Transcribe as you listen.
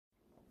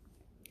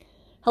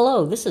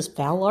Hello, this is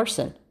Val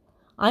Larson.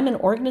 I'm an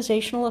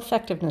organizational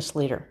effectiveness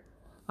leader.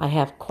 I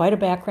have quite a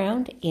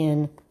background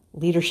in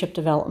leadership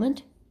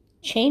development,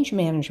 change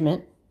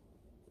management,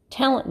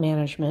 talent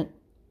management,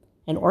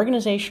 and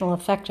organizational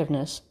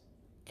effectiveness,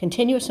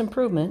 continuous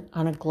improvement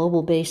on a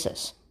global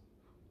basis.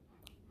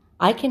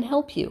 I can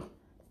help you.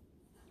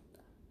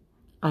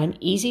 I'm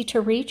easy to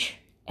reach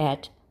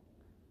at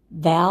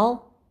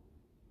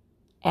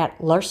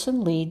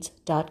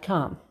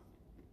val@larsonleads.com.